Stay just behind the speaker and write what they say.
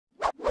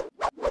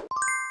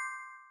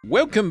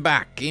Welcome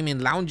back, gaming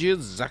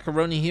loungers.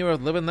 Zacharoni here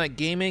of Living That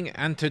Gaming,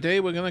 and today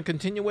we're going to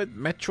continue with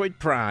Metroid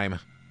Prime.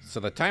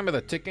 So the timer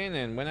is ticking,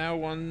 and we're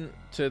now on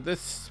to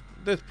this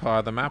part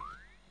of the map.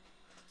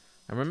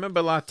 I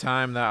remember last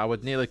time that I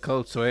was nearly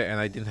close to it, and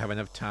I didn't have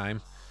enough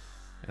time.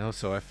 And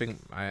also,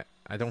 I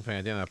don't think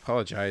I didn't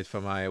apologize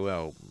for my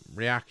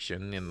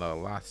reaction in the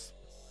last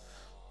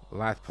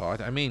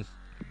part. I mean,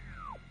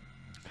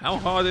 how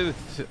hard is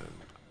it?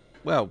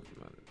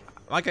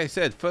 Like I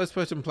said,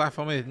 first-person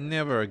platforming is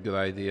never a good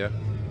idea.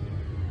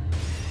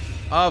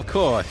 Of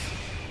course.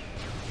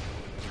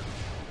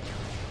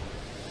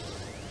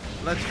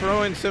 Let's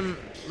throw in some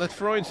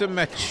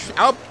match.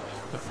 Up.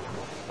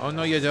 Oh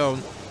no, you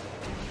don't.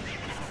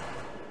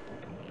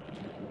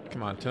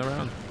 Come on, turn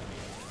around.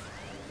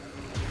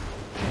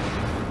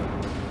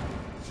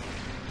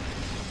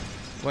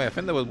 Wait, I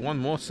think there was one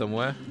more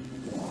somewhere.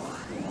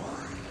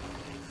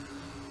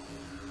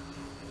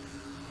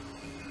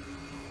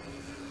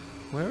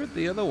 Where is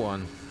the other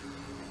one?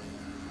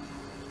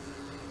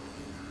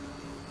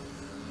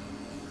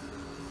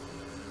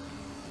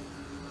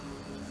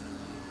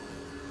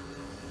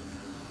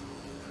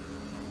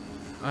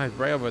 Ah, it's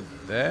right over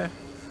there.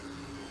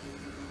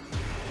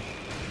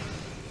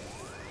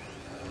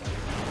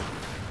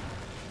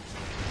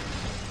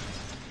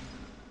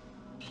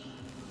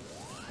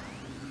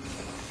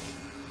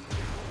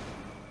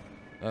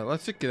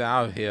 Let's just get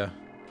out of here.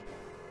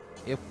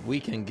 If we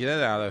can get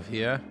it out of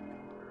here.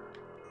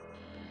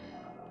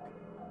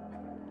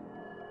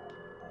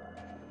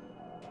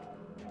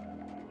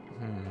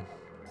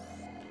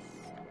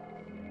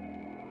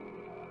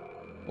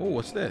 Oh,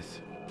 what's this?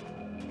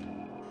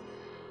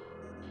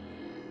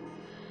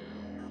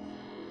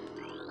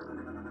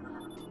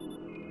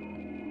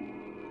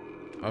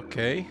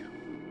 Okay.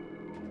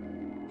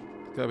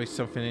 There's gotta be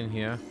something in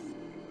here.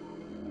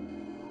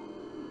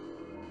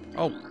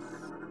 Oh.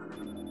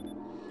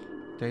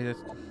 Data.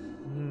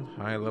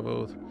 High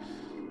levels.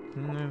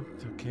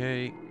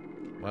 Okay.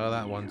 Well,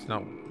 that one's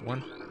not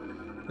one.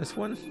 This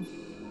one?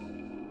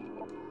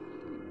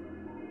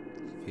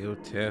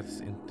 Field tests,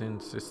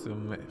 intent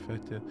system,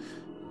 effective.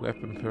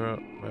 Weapon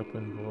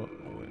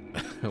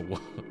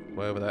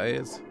whatever that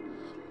is.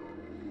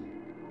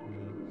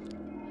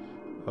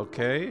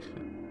 Okay.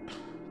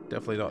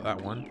 Definitely not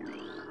that one.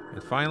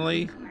 And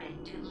finally.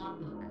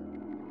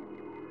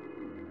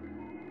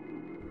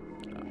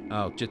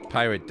 Oh, just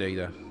pirate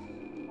data.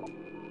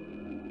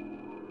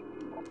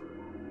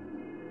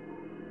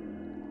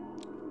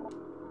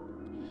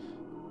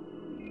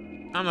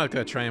 I'm not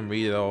gonna try and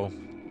read it all.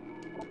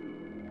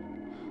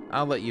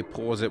 I'll let you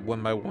pause it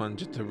one by one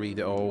just to read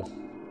it all.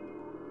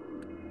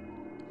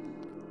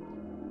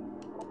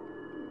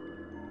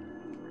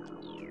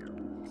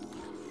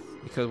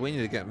 Because we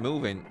need to get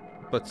moving,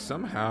 but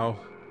somehow...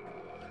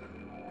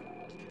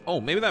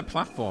 Oh, maybe that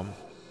platform.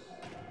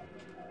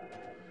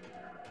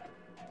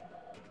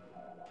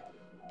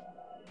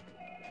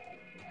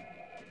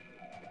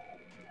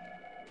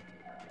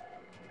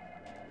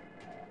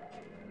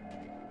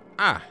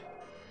 Ah!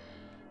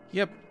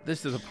 Yep,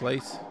 this is a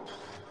place.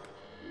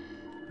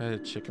 Better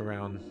check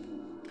around.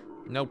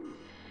 Nope.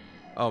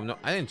 Oh, no,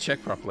 I didn't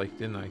check properly,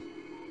 didn't I?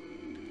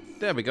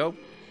 There we go.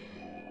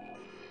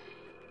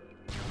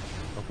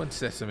 Open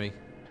sesame.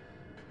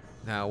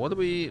 Now, what do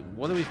we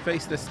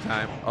face this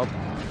time? Oh.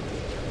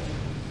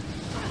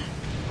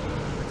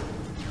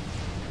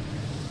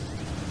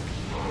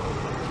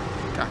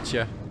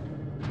 Gotcha.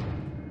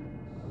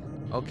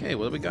 Okay,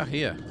 what do we got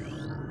here?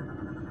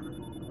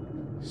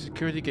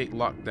 Security gate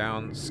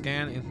lockdown.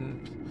 Scan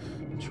in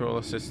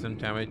controller system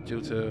damage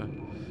due to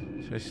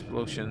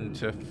explosion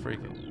to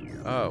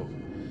freaking... Oh.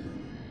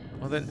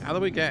 Well then, how do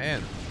we get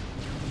in?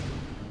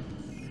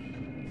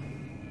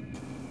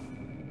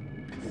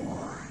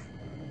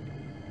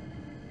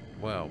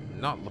 Well,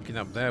 not looking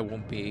up there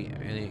won't be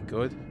any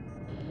good.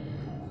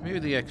 Maybe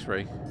the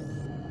X-ray.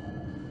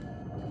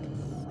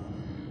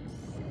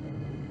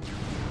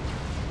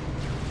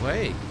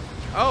 Wait.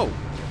 Oh!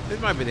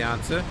 This might be the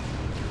answer.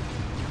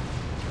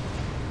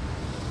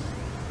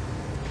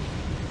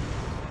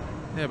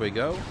 There we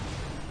go.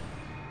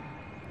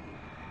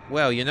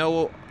 Well,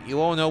 you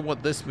all know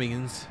what this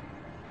means.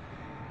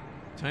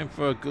 Time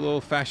for a good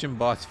old-fashioned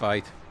boss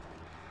fight.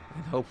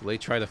 And hopefully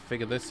try to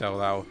figure this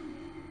all out.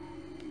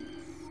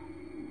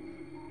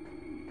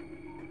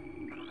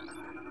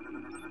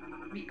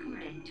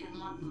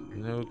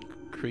 No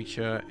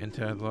creature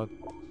entered lot.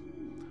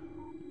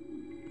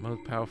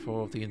 Most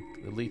powerful of the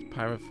elite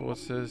pirate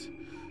forces.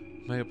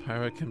 Mega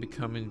pirate can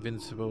become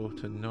invincible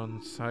to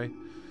non-sight.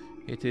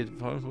 It is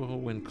vulnerable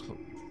when cloak.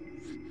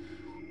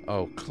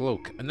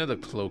 Another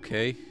cloak,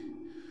 eh?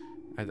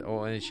 And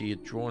all energy is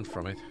drawn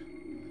from it.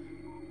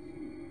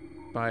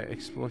 By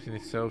exploiting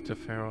itself to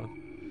Pharaoh,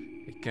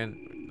 it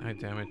can high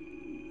damage.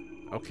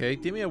 Okay,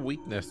 give me a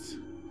weakness.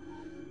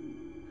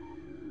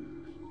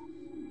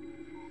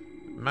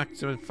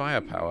 Maximum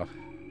firepower.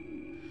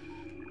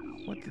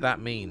 What did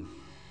that mean?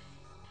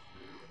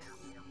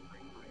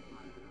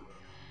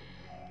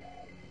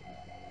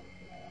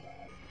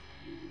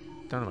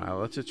 Don't matter,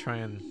 let's just try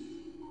and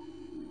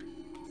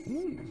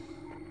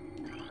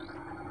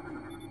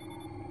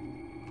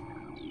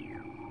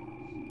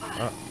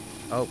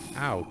Oh,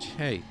 ouch,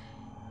 hey.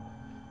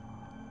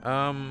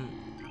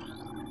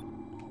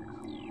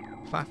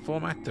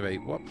 Platform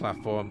activate. What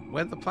platform?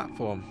 Where's the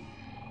platform?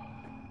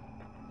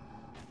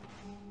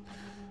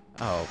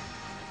 Oh.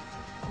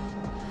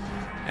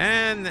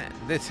 And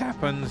this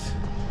happens.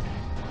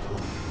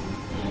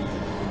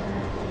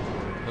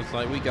 Looks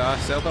like we got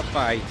ourselves a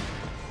fight.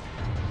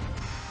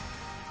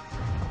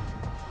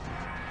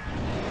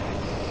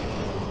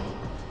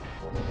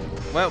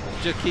 Well,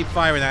 just keep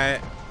firing at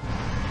it.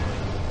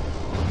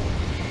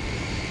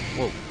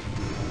 Whoa.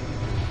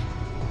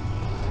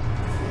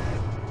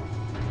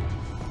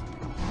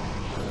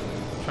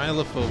 Trying to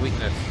look for a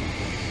weakness.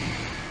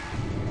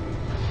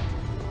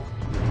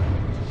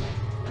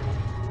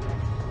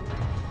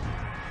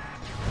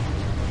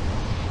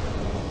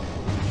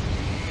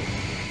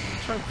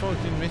 Try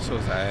floating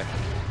missiles at it.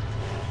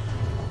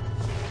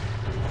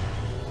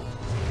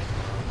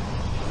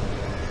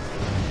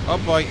 Oh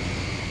boy.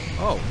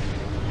 Oh.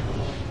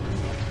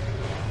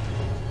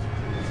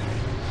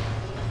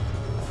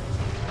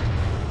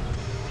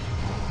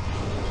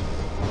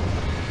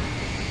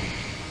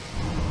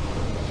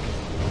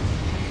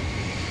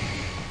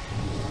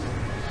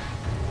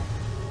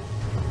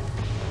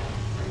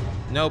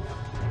 Nope.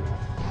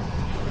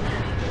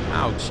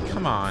 Ouch,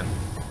 come on.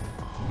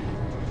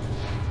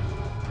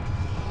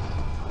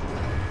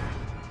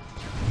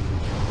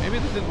 Maybe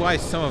this is why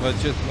some of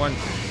us just want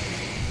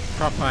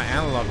proper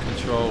analog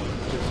control,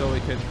 just so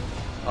we can...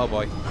 Oh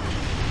boy.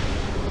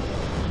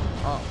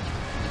 Oh.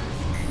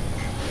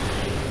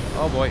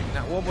 Oh boy.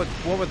 Now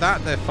what would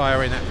that they're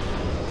firing at?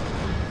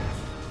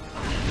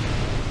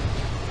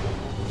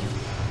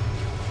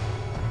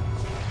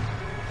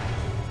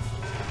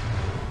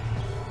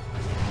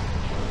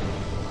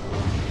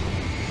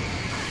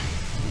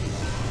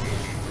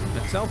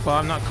 So far,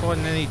 I'm not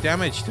causing any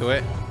damage to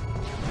it.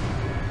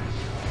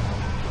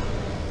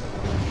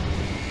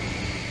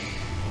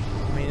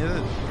 I mean, is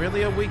it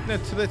really a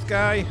weakness to this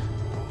guy?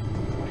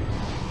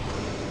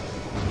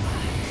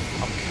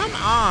 Oh, come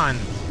on!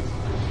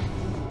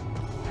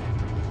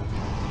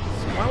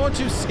 Why won't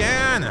you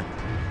scan?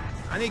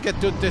 I need to get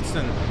to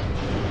distance.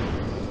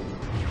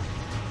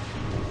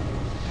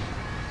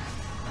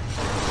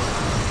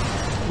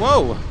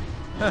 Whoa!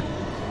 Huh.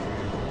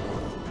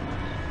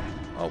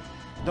 Oh.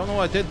 Don't know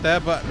what I did there,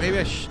 but maybe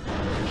I should.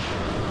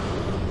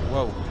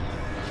 Whoa.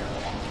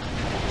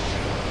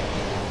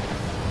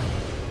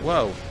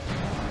 Whoa.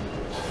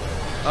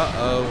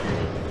 Uh-oh.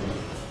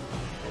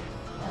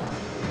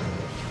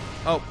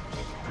 Oh.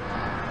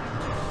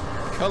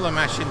 Color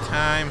mashing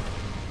time.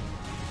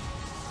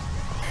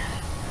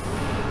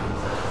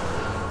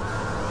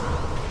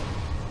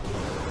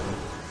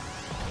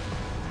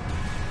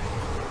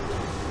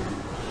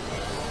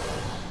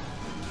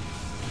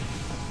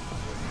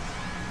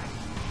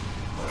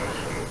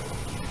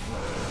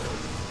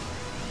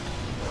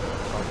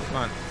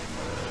 Come on.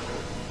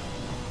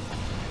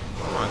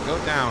 Come on, go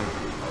down.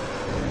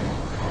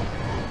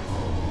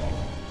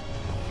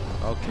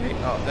 Okay.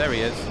 Oh, there he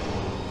is.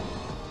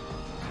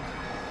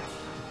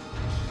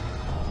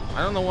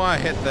 I don't know why I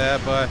hit there,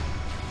 but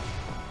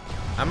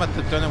I must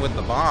have done it with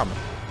the bomb.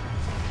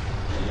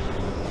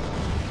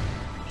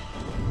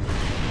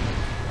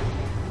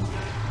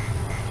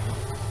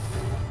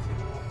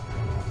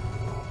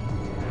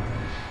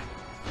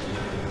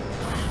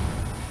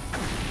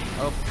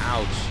 Oh,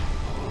 ouch.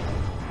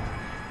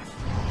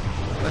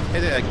 Let's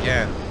hit it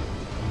again.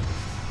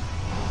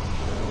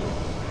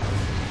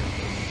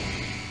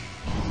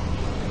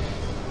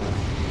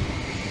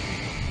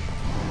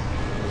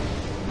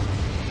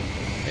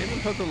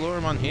 Maybe put the lure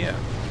on here.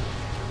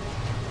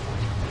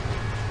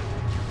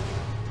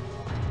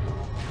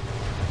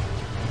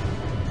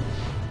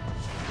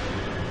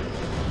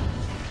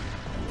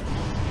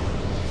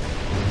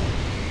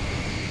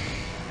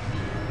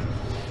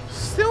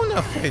 Still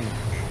nothing.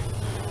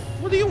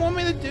 What do you want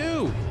me to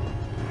do?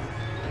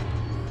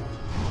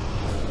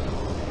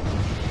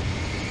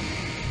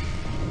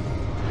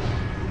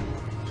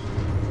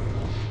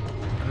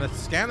 And the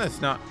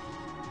scanner's not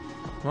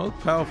most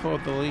powerful.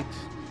 Delete.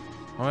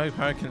 Our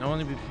power can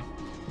only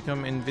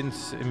become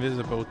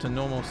invisible to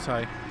normal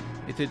sight.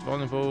 It is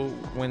vulnerable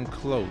when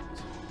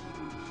cloaked,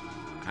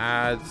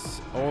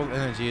 as all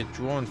energy is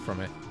drawn from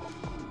it.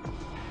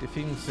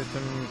 Defeating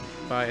system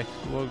by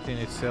exploding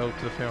itself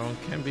to the pharaoh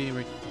can be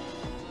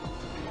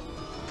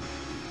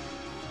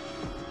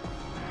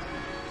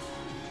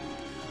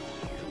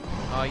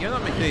Oh, you're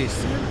not making any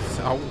sense.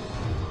 Oh.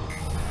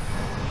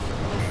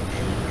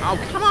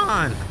 Oh, come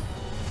on!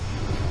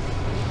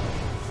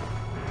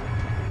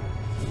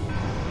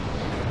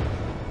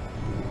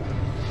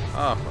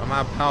 Oh, I'm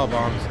out of power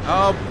bombs.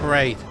 Oh,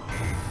 great.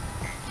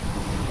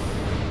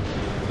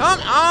 Come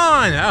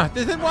on! Oh,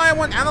 this is why I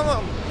want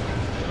analog.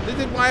 This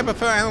is why I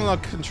prefer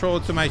analog control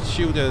to my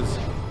shooters.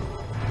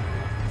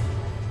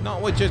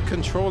 Not with just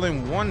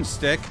controlling one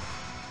stick.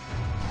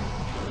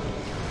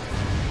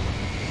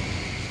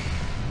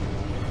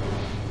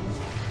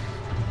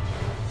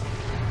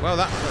 Well,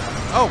 that...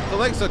 Oh, the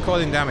legs are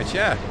causing damage,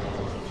 yeah.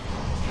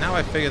 Now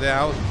I figured it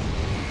out.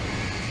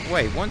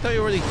 Wait, weren't I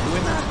already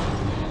doing that?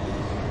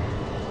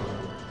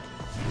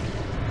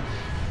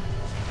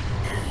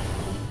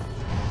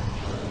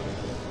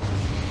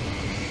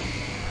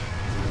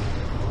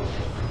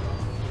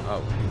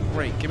 Oh,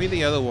 great. Give me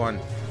the other one.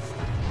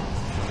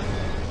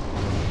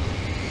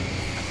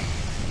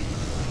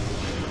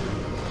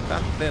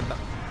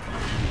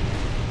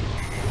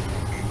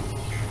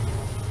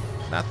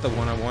 That's the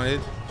one I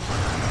wanted.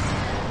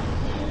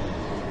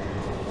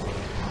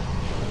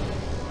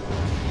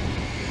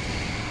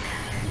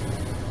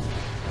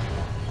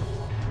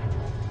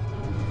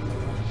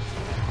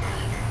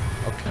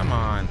 Oh, come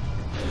on.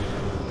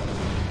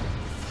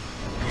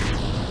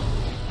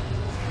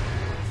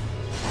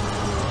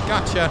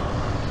 Gotcha.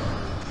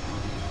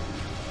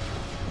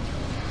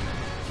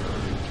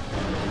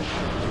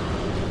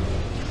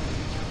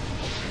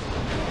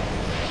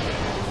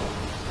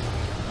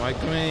 Am I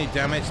doing any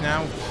damage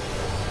now?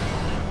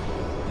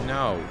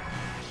 No.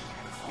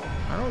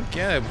 I don't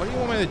get it. What do you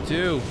want me to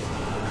do?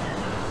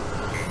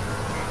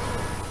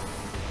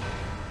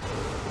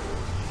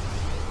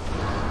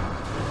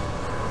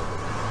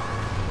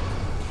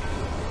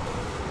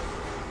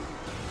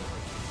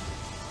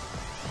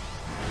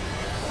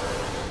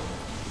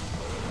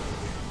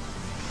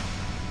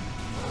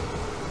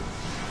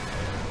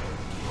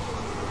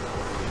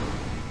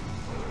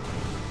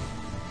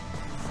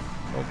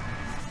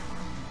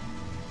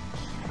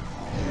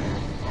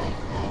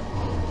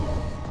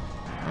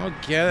 I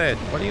don't get it.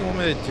 What do you want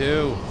me to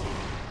do?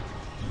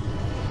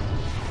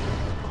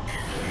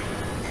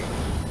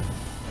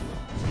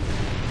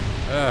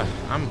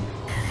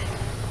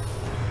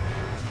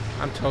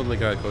 I'm totally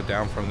gonna go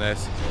down from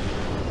this.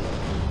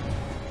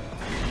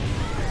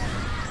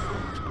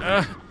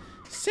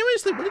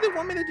 Seriously, what do they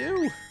want me to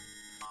do?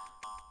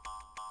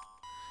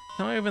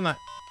 Not even that.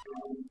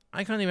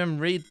 I can't even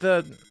read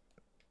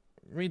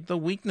the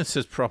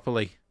weaknesses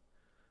properly.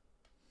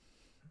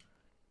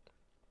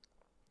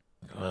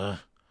 Come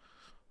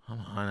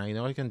on, I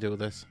know I can do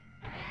this.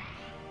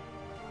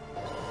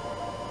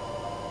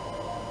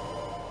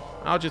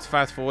 I'll just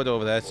fast forward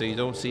over there so you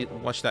don't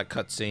watch that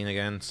cutscene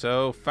again.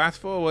 So, fast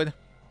forward.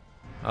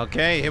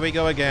 Okay, here we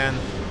go again.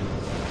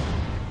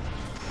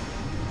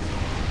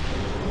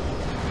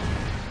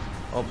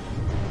 Oh.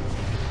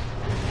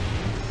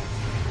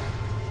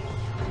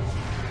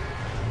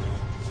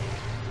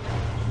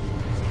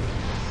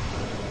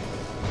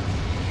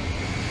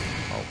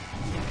 Oh.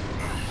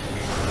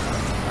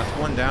 That's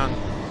one down.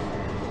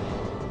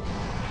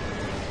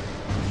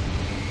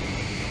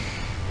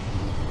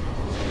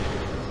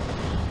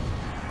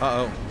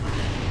 Uh-oh.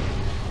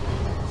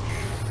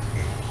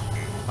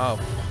 Oh.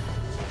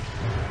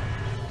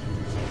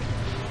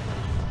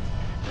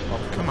 Oh,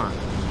 come on.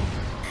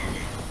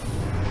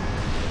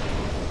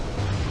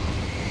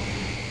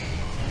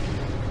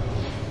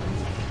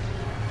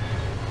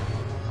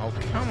 Oh,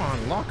 come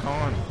on. Lock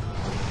on.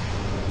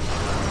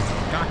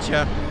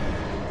 Gotcha.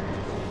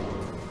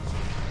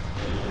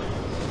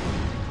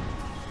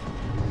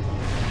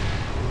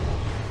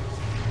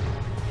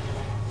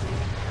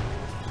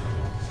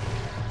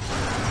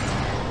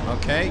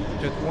 Okay,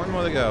 just one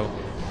more to go.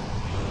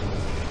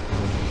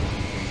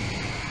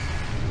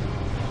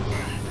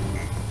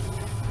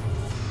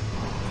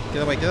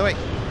 Get away, get away.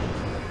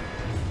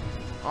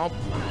 Oh.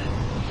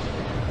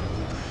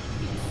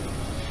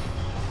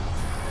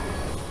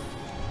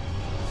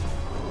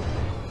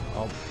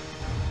 Oh.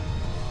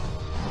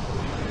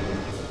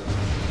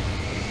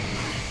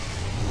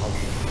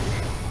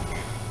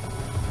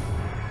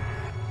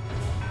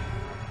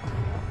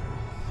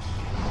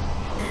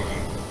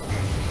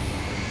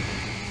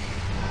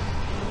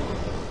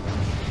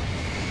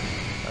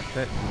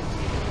 It.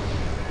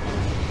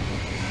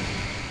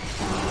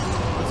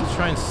 Let's just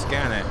try and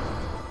scan it.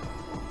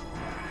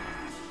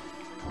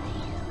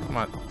 Come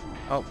on.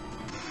 Oh.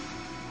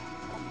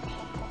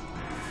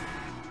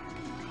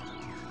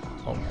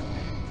 Oh.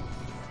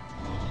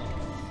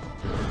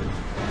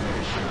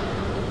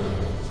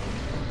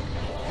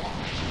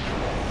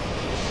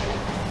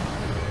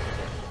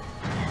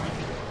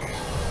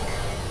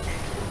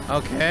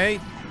 Okay.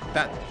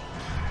 That.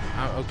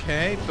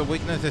 Okay. The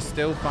weakness is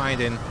still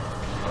finding.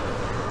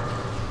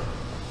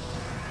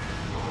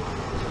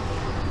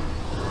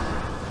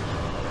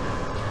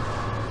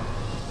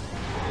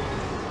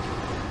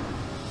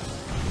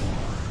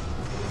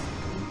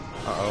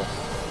 Uh-oh.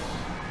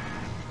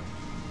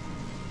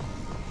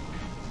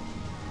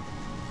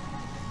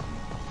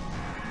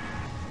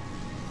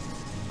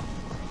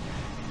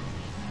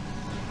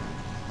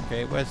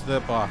 Okay, where's the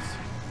boss?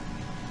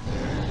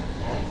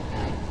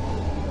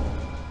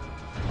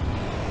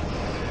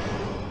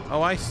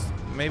 Oh,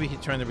 maybe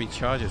he's trying to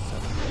recharge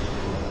himself.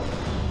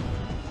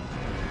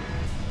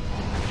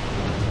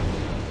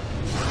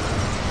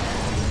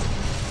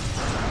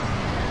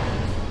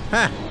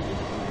 Ha!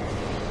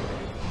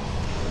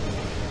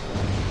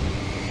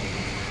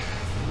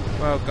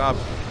 Oh God.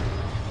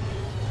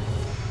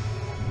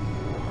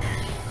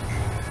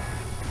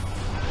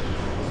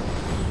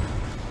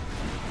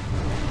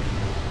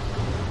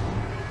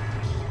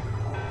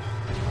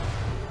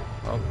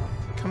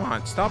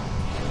 on, stop.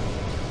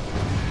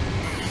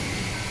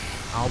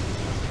 Ow.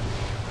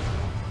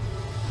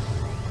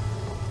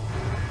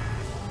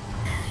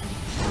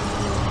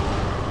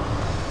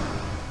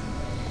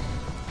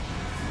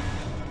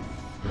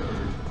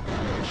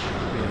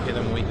 Be a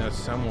hidden weakness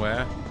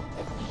somewhere.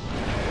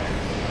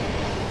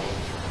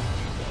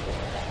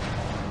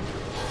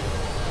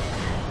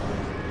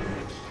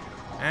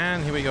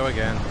 And here we go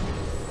again.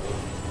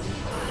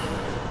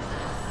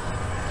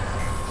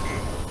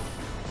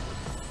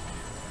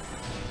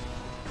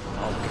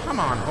 Oh, come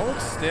on, hold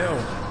still.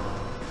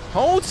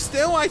 Hold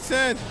still, I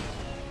said!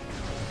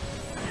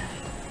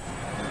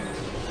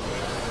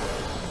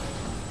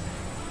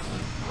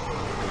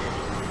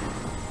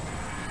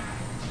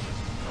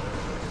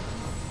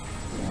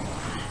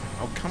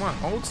 Oh, come on,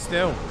 hold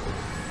still.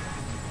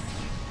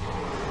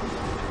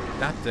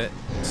 That's it.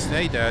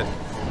 Stay dead.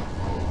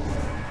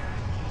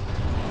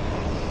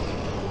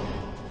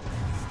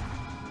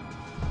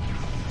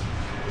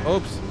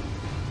 Oops.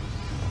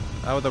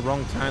 That was the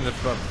wrong time to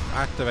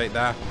activate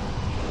that.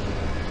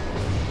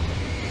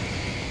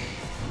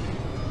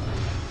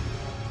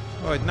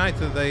 Oh, it's nice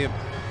that they...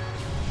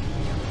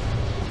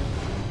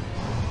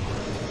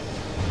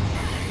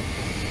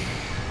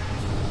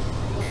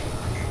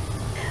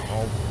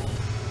 Oh.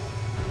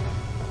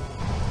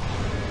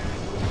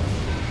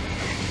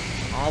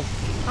 Oh,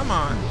 come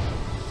on.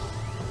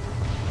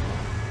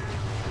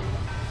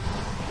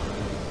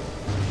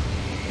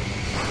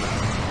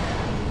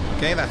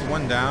 Okay, that's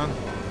one down.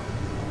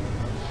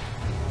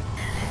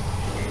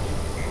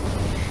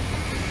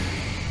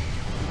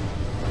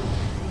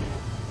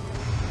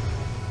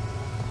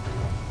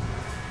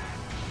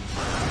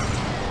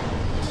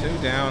 Two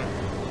down.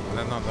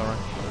 That's not the right.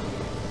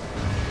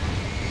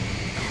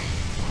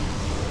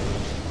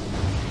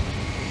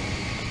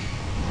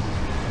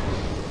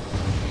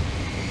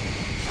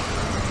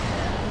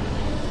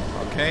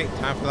 Okay,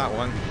 time for that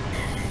one.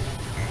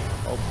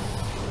 Oh.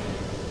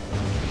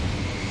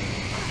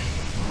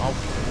 Oh.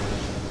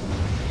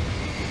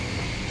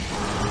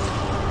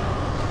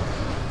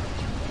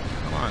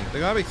 Come on,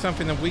 there gotta be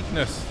something of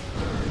weakness.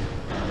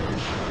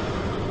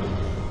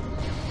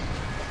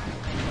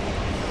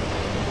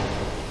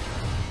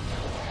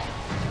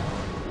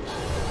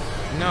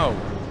 No.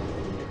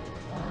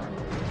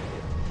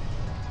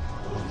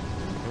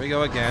 Here we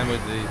go again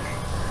with the...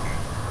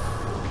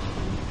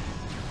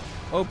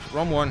 Oh,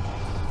 wrong one.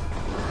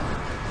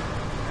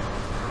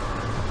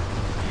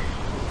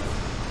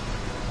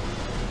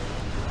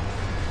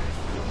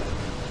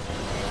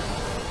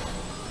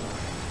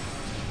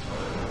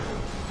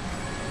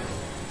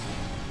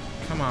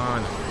 Come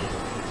on.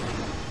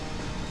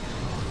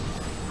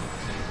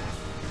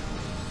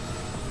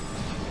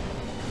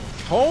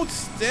 Hold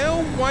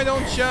still? Why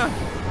don't you?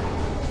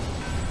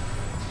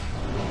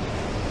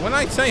 When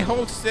I say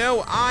hold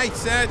still, I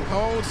said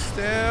hold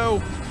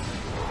still.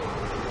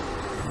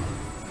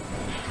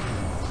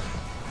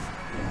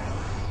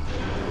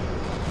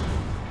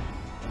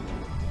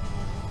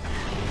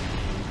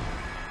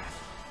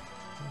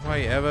 Will I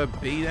ever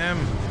beat him?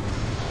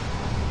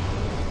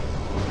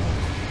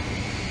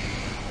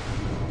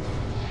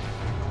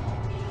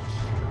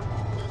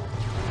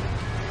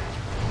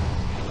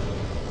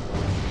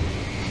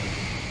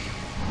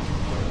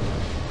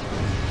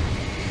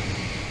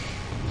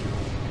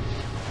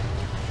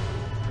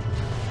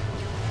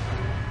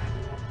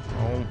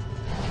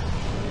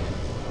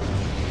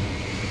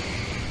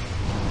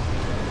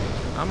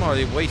 I'm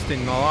already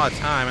wasting a lot of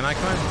time, and I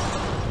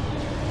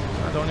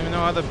don't even know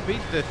how to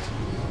beat it.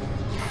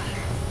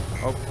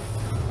 Oh.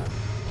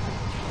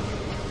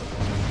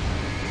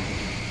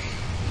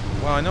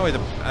 Well, I know where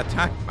the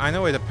attack. I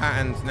know where the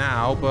patterns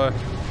now, but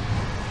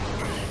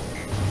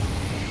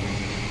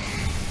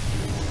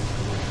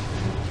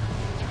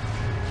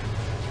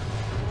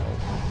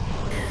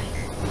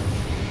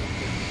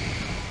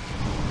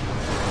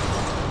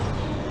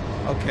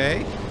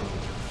okay.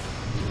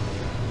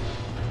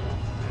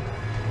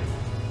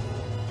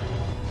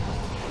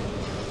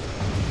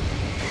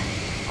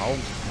 Oh.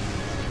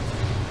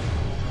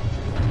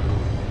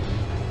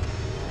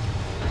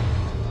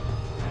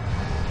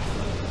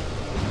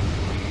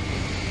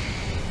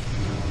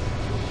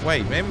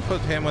 Wait, maybe put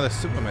him with a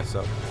super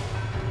missile.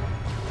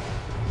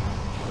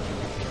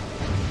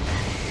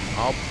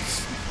 Oh.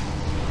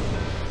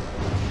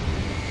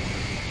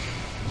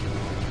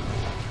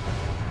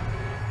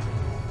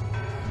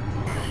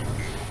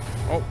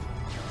 Oh.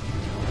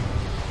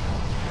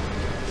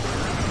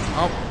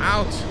 Oh,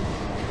 out.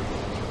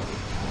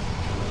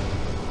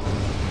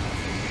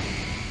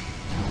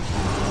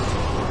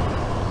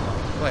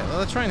 Wait,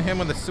 let's try and hit him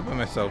with a super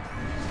missile.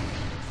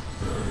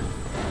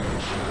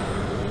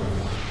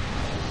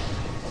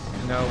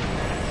 No.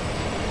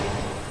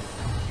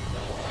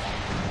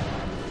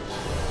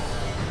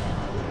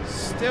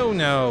 Still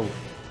no.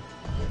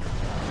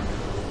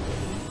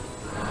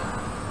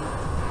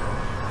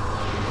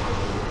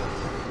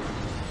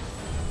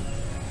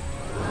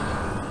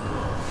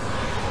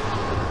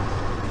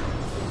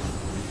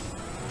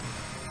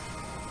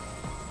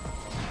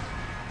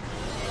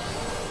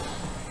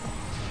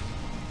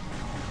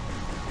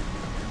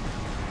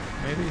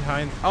 Maybe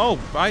behind... Oh,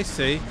 I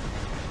see.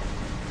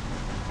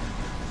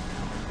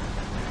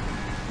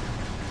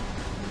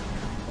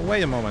 Oh,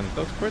 wait a moment.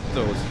 Those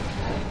cryptos.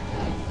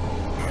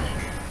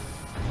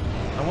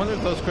 I wonder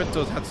if those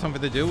cryptos had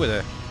something to do with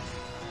it.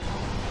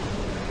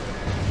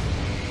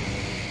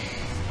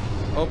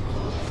 Oh.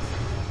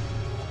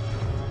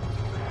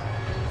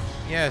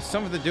 Yeah,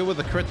 something to do with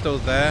the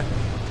cryptos there.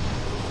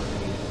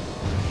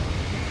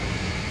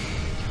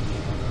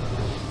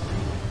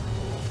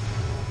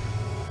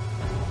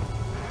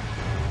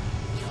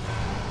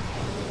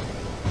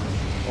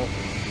 Oh.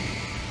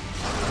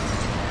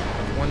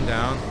 One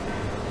down.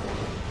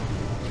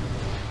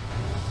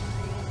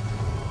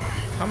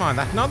 Come on,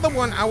 that's not the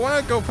one. I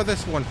want to go for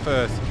this one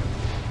first.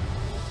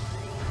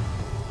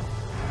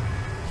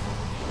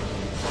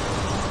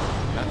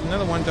 That's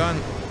another one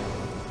done.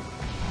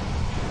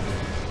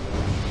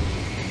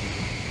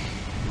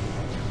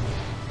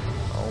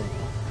 Oh.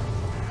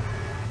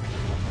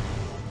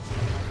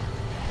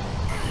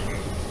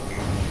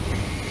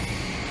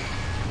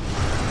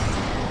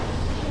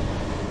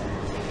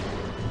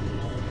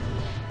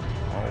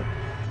 Oh.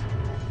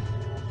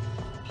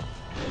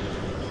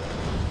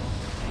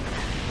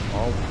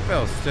 Oh,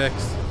 fell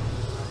sticks.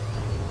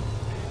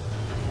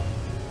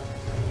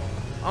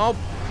 Oh.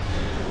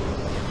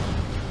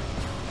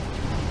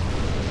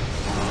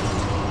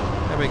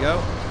 There we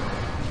go.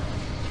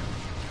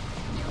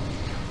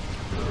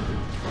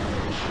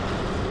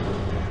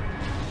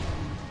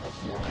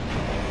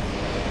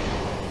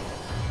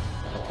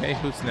 Okay,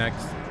 who's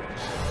next?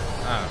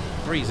 Ah,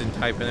 freezing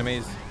type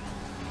enemies.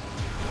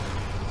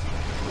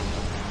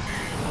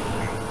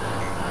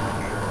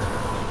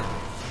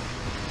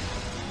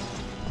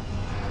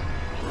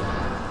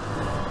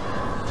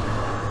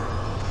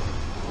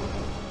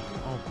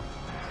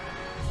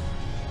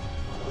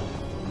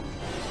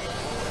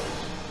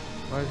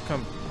 Where's it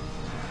come?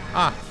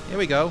 Ah, here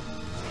we go.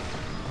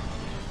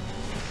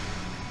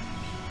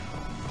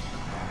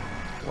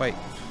 Wait.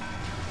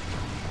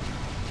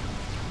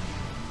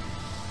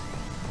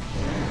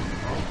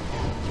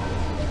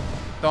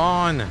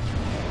 Dawn!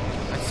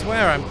 I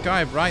swear I'm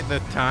got it right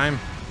this time.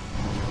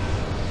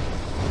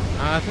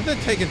 I think they're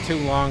taking too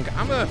long.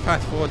 I'm gonna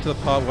fast forward to the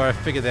part where I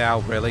figured it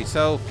out, really.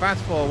 So,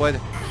 fast forward.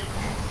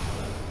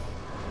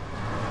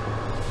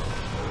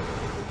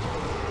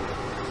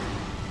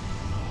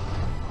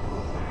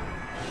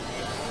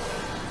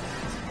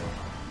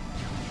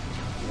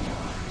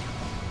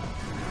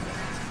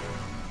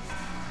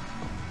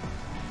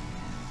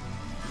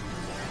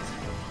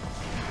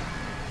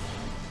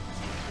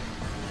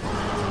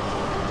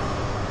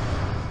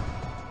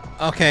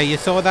 Okay, you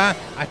saw that?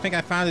 I think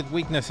I found its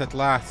weakness at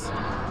last.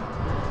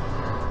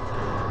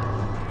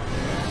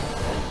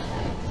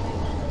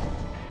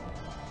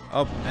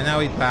 Oh, and now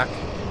he's back.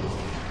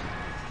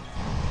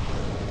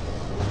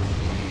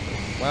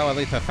 Well, at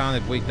least I found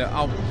it weakness.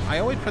 Oh, I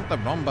always put the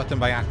wrong button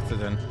by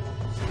accident.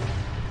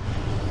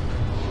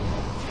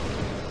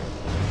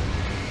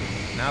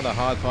 Now the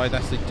hard part is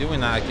actually doing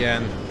that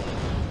again.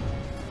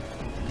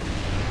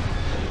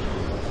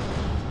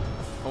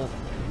 Oh.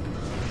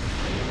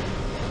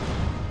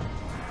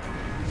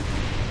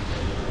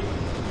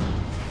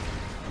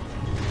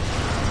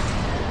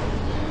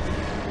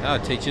 Oh,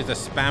 teachers are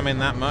spamming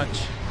that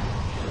much.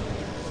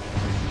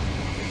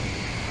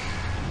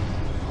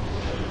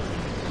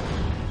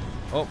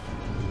 Oh.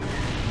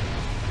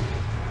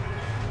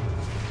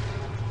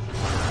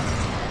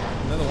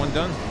 Another one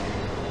done.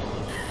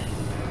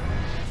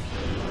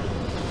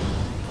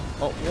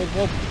 Oh, whoa,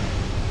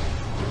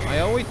 whoa. I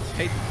always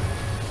hate...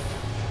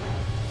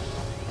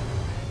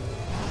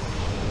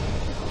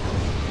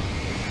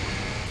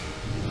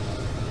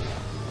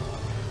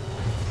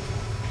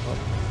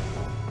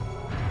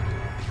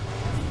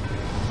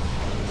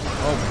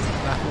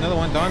 Another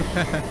one done.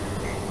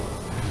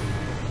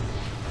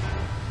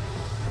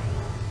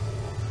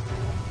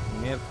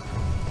 Yep.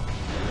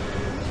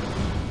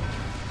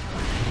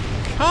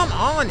 Come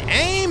on,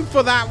 aim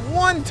for that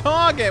one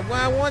target. Well,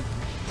 I want...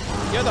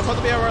 You're supposed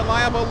to be a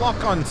reliable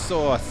lock-on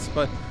source,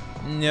 but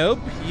nope,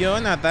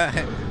 you're not that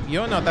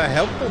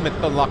helpful,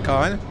 Mr.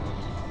 Lock-on.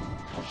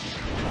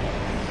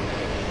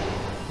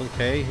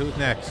 Okay, who's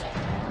next?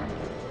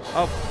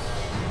 Oh.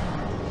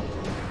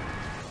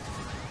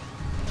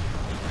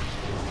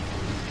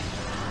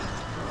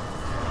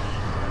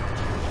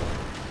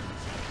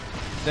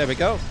 There we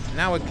go.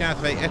 Now we can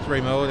activate X-ray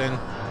mode and...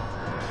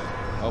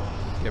 Oh,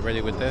 get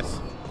ready with this.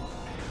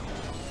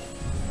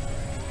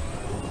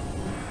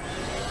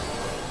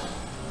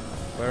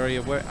 Where are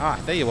you? Where? Ah,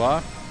 there you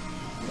are.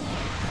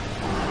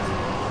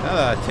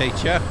 Hello,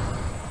 teacher.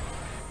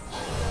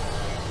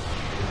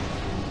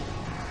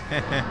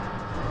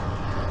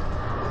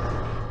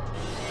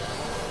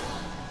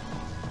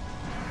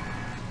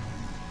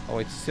 Oh,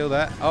 it's still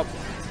there. Oh.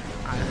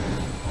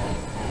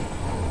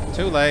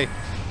 Too late.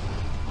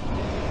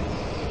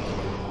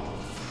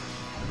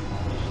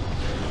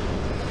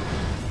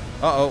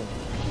 Uh-oh.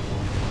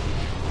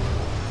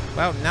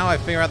 Well, now I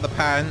figure out the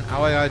pattern.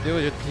 All I gotta do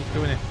is just keep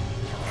doing it.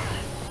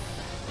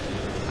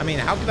 I mean,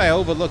 how could I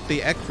overlook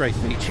the X-ray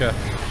feature?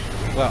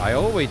 Well, I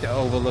always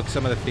overlook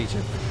some of the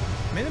features.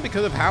 Mainly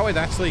because of how it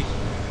actually...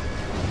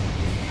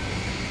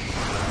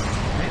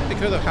 Mainly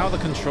because of how the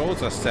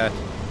controls are set.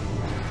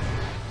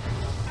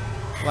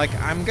 Like,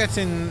 I'm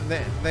guessing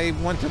they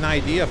want an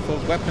idea for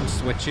weapon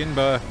switching,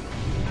 but...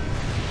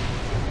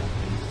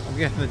 I'm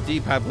guessing the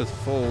D-pad was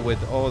full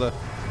with all the...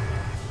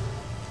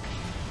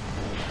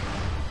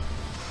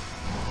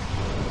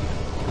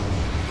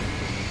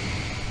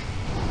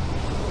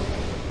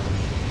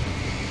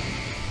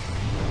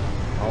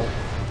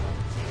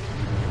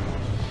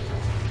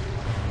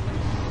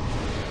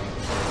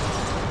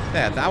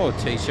 There, that will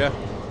teach you.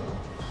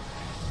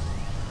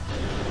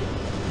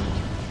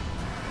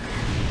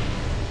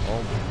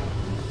 Oh.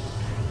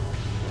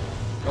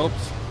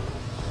 Oops.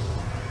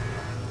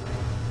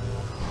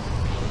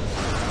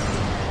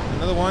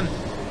 Another one.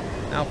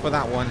 Now for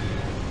that one.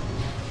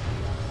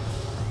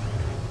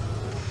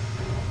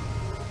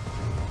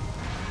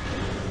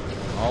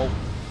 Oh.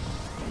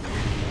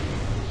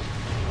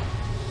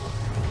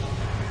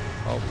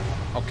 Oh.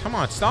 Oh, come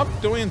on. Stop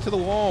doing it to the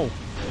wall.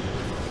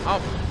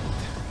 Oh.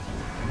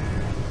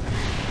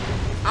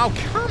 Oh,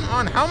 come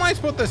on. How am I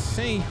supposed to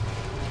see?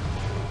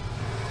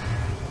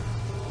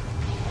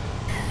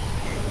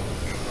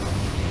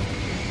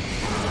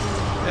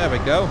 There we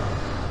go.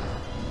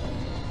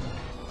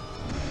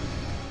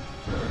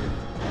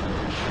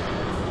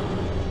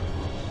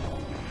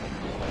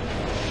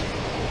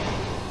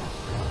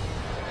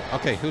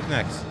 Okay, who's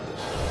next?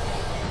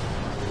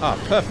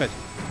 Oh, perfect.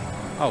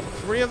 Oh,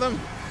 3 of them?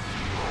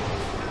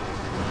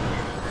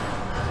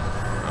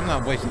 I'm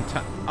not wasting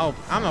time. Oh,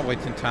 I'm not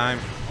wasting time.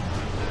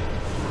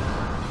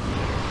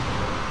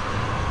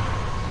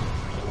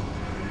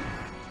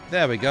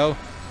 There we go.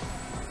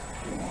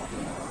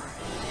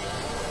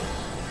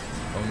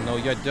 Oh no,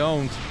 you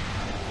don't.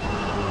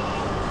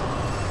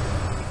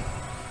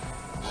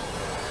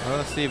 Well,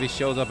 let's see if he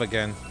shows up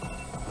again.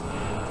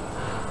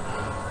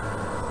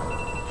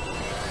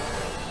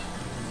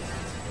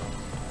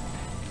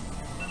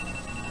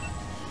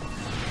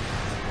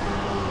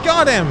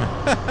 Got him!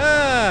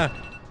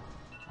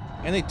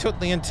 And it took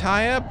the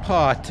entire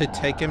part to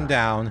take him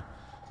down.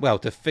 Well,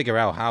 to figure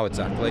out how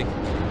exactly.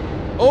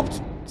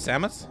 Oops!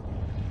 Samus?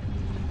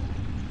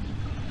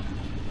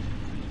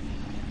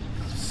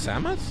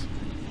 Samus?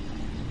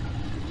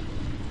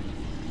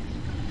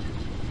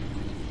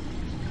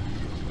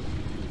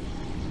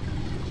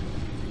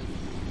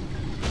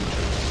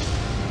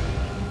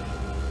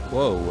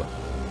 Whoa.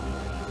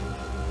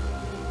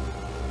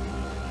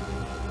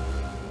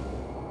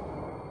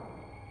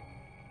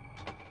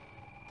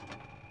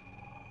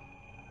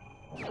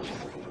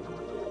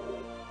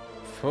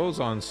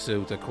 Frozen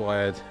suit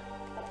acquired.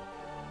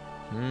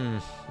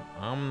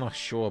 I'm not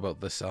sure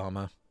about this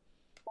armor.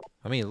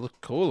 I mean, it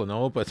looked cool and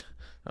all, but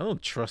I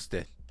don't trust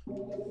it.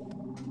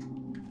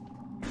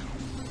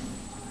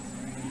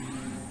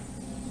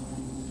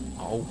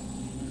 Oh.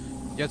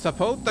 You're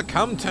supposed to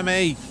come to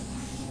me!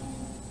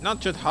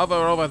 Not just hover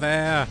over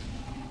there!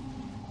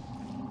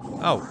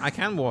 Oh, I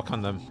can walk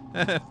on them.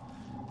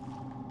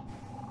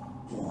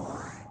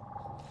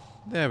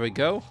 There we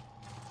go.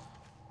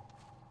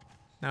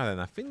 Now then,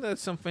 I think there's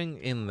something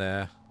in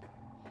there.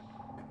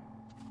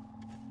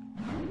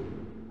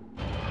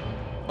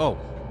 Oh.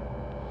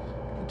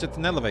 Just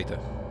an elevator.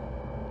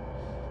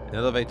 An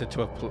elevator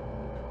to a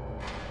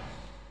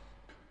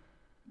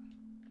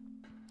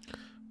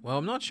well,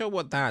 I'm not sure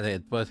what that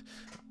is, but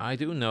I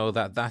do know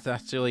that that's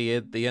actually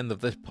the end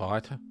of this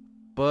part.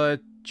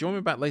 But join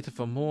me back later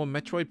for more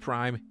Metroid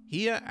Prime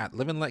here at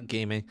Live and Let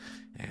Gaming.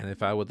 And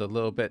if I was a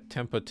little bit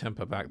temper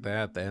back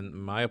there, then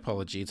my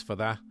apologies for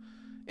that.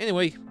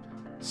 Anyway,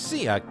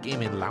 see ya,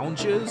 gaming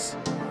loungers.